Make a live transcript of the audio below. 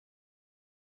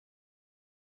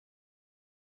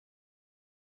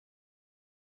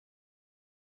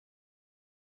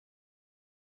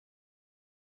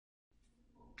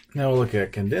Now we'll look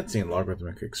at condensing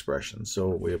logarithmic expressions. So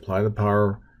we apply the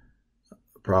power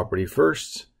property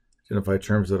first, identify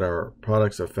terms that are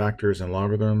products of factors and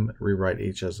logarithm, rewrite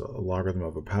each as a logarithm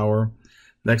of a power.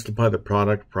 Next, apply the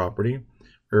product property,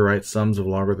 rewrite sums of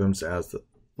logarithms as the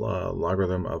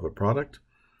logarithm of a product,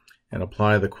 and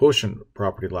apply the quotient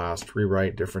property last,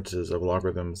 rewrite differences of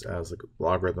logarithms as the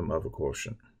logarithm of a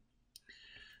quotient.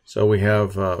 So we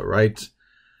have write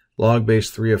log base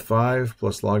 3 of 5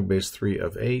 plus log base 3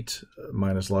 of 8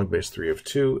 minus log base 3 of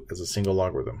 2 as a single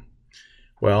logarithm.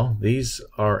 Well, these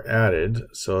are added,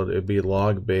 so it would be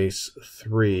log base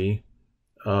 3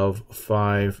 of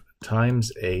 5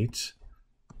 times 8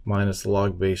 minus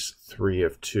log base 3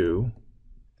 of 2.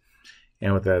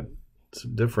 And with that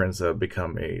difference, that would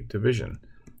become a division.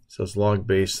 So it's log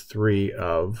base 3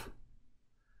 of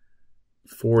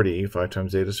 40, 5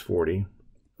 times 8 is 40,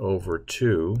 over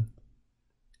 2.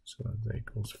 So that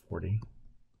equals 40.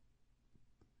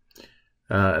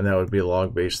 And that would be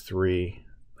log base 3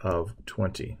 of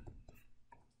 20.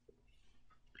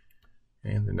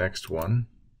 And the next one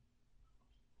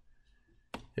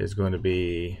is going to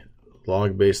be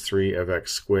log base 3 of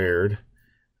x squared.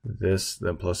 This,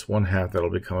 then plus 1/2,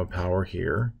 that'll become a power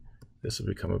here. This will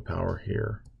become a power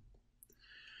here.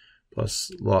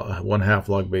 Plus 1/2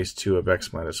 log base 2 of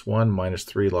x minus 1 minus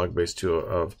 3 log base 2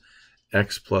 of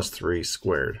x plus 3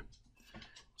 squared.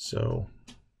 So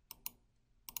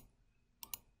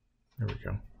there we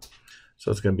go.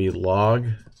 So it's going to be log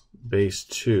base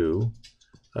 2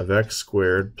 of x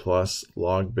squared plus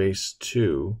log base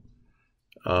 2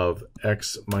 of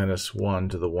x minus 1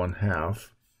 to the 1/2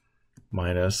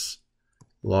 minus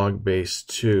log base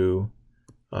 2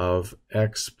 of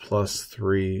x plus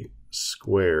 3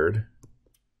 squared.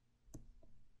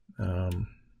 Do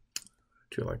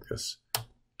it like this,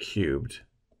 cubed.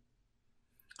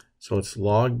 So it's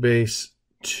log base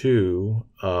 2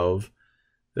 of,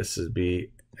 this would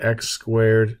be x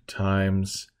squared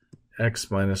times x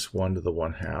minus 1 to the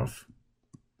 1/2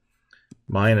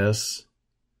 minus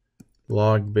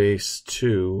log base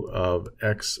 2 of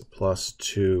x plus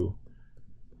 2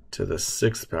 to the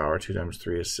 6th power. 2 times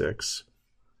 3 is 6.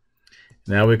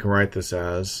 Now we can write this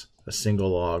as a single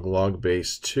log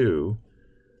base 2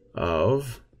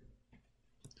 of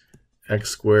x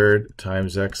squared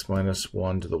times x minus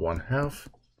 1 to the 1/2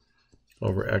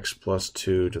 over x plus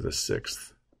 2 to the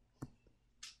 6th.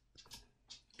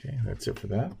 Okay, that's it for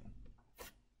that.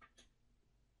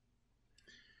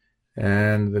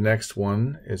 And the next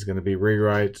one is going to be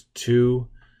rewrite 2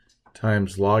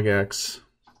 times log x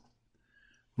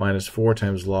minus 4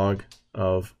 times log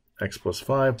of x plus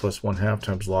 5 plus 1/2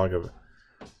 times log of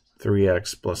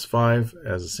 3x plus 5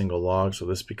 as a single log. So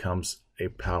this becomes a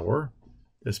power.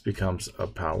 This becomes a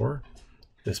power.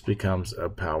 This becomes a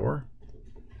power.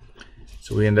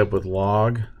 So we end up with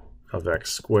log of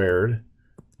x squared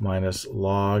minus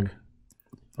log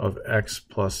of x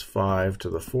plus 5 to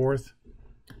the 4th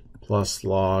plus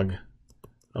log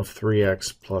of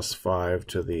 3x plus 5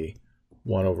 to the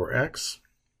 1 over x.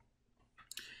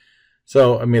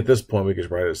 So, I mean, at this point, we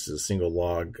could write this as a single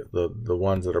log. The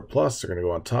ones that are plus are going to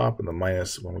go on top, and the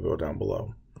minus one will go down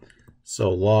below. So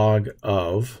log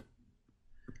of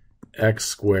x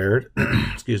squared,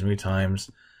 excuse me, times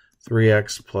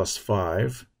 3x plus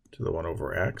 5 to the 1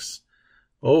 over x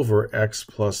over x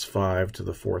plus 5 to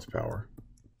the 4th power.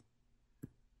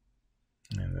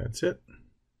 And that's it.